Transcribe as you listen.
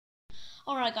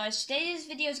Alright guys, today's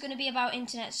video is going to be about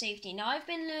internet safety. Now I've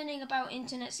been learning about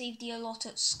internet safety a lot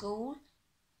at school,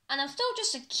 and I'm still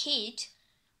just a kid,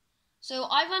 so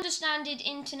I've understood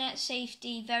internet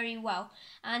safety very well,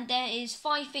 and there is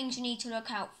 5 things you need to look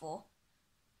out for.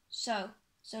 So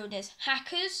there's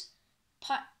hackers,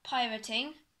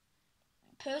 pirating,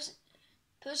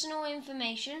 personal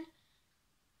information.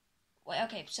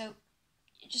 So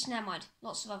just never mind,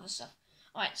 lots of other stuff.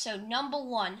 Alright, so number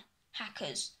 1,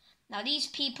 hackers. Now these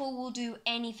people will do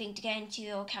anything to get into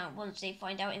your account once they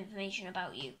find out information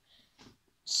about you.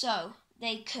 So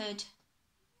they could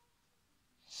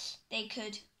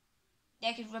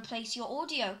replace your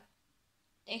audio.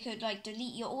 They could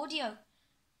delete your audio.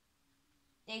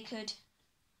 They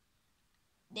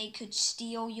could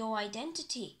steal your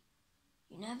identity.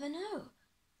 You never know.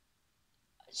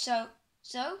 So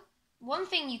one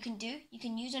thing you can do, you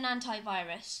can use an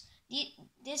antivirus.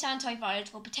 This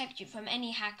antivirus will protect you from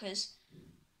any hackers.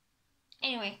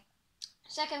 Anyway,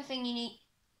 second thing you need,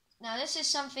 now this is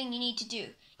something you need to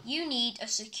do. You need a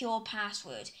secure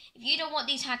password. If you don't want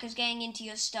these hackers getting into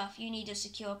your stuff, you need a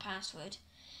secure password.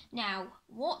 Now,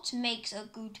 what makes a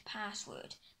good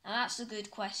password? Now that's a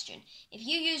good question. If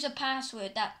you use a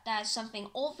password that has something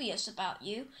obvious about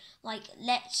you, like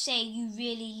let's say you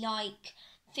really like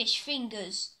fish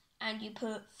fingers and you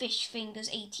put fish fingers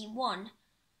 81,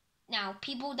 now,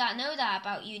 people that know that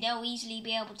about you, they'll easily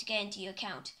be able to get into your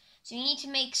account. So you need to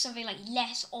make something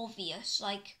less obvious.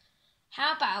 Like,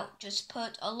 how about just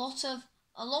put a lot of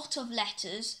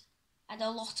letters and a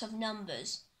lot of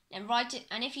numbers, and write it.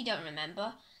 And if you don't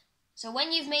remember, so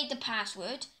when you've made the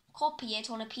password, copy it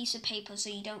on a piece of paper so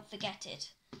you don't forget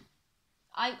it.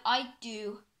 I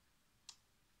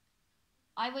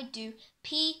would do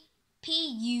PULTE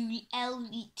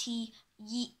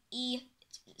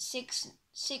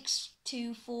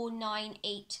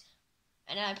 62498,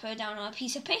 and then I put it down on a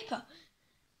piece of paper.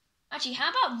 Actually,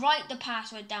 how about write the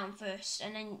password down first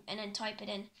and then type it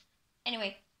in?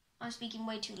 Anyway, I'm speaking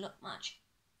way too much.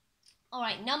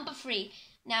 Alright, number 3.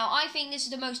 Now, I think this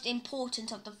is the most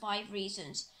important of the 5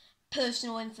 reasons.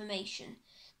 Personal information.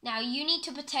 Now, you need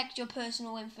to protect your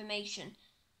personal information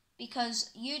because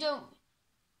you don't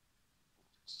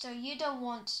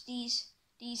want these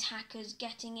hackers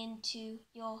getting into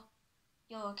your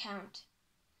account.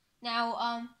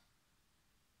 Now,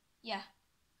 yeah.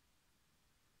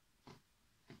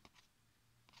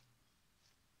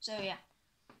 So yeah,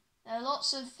 there are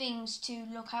lots of things to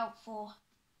look out for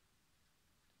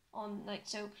on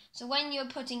so when you're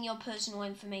putting your personal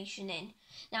information in.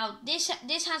 Now this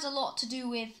has a lot to do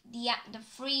with the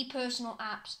free personal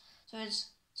apps. So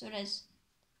there's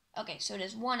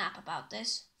one app about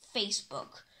this,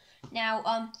 Facebook.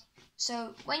 Now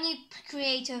so when you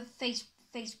create a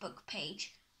Facebook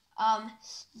page, if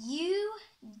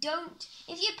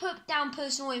you put down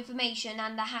personal information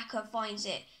and the hacker finds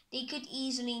it, they could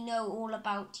easily know all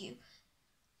about you,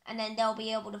 and then they'll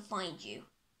be able to find you,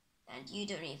 and you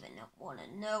don't even want to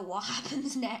know what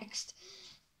happens next.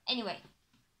 Anyway,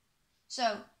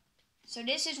 so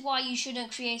this is why you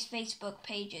shouldn't create Facebook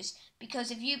pages,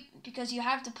 because you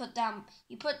have to put down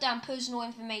personal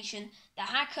information. The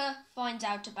hacker finds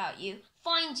out about you,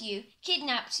 finds you,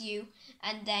 kidnaps you,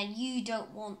 and then you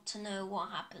don't want to know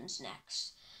what happens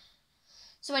next.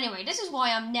 So anyway, this is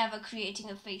why I'm never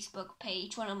creating a Facebook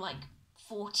page when I'm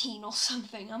 14 or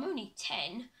something. I'm only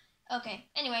 10. Okay,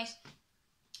 anyways.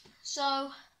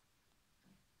 So,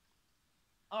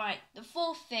 alright, the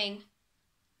fourth thing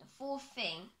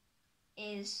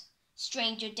is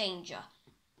stranger danger.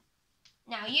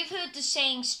 Now, you've heard the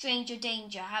saying stranger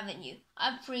danger, haven't you?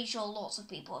 I'm pretty sure lots of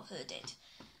people have heard it.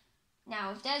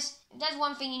 Now, if there's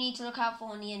one thing you need to look out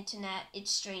for on the internet, it's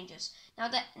strangers.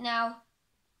 Now,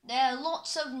 there are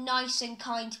lots of nice and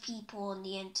kind people on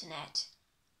the internet,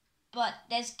 but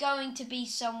there's going to be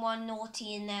someone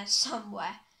naughty in there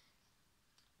somewhere.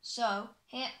 So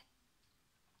here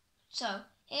are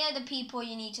the people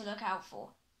you need to look out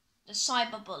for: the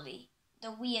cyberbully, the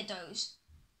weirdos,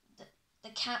 the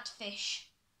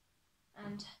catfish,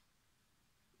 and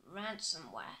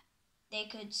ransomware. They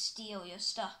could steal your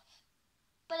stuff.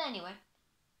 But anyway.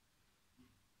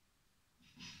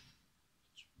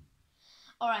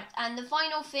 Alright, and the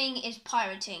final thing is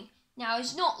pirating. Now,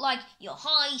 it's not like your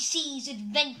high seas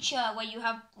adventure where you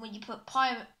put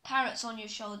parrots on your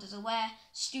shoulders or wear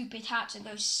stupid hats and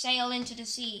go sail into the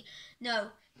sea.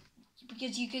 No,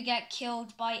 because you could get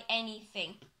killed by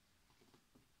anything.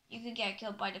 You could get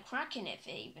killed by the Kraken if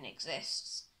it even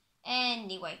exists.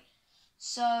 Anyway,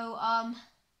 so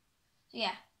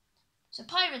yeah. So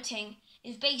pirating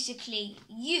is basically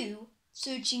you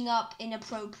searching up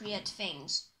inappropriate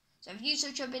things. So if you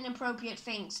search up inappropriate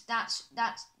things, that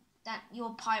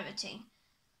you're pirating.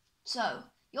 So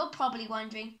you're probably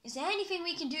wondering, is there anything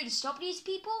we can do to stop these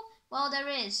people? Well, there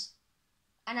is.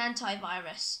 An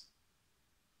antivirus.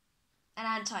 An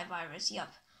antivirus, yep.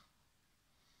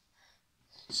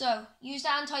 So use the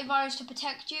antivirus to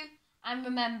protect you, and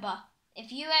remember,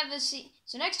 if you ever see,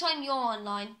 so next time you're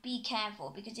online, be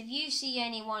careful, because if you see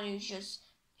anyone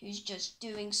who's just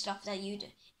doing stuff that you do,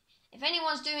 if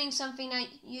anyone's doing something that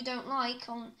you don't like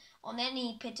on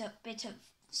any bit of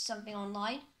something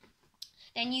online,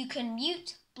 then you can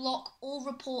mute, block, or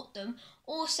report them,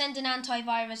 or send an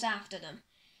antivirus after them.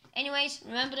 Anyways,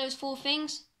 remember those 4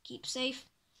 things. Keep safe,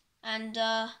 and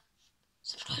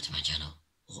subscribe to my channel,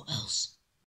 or else.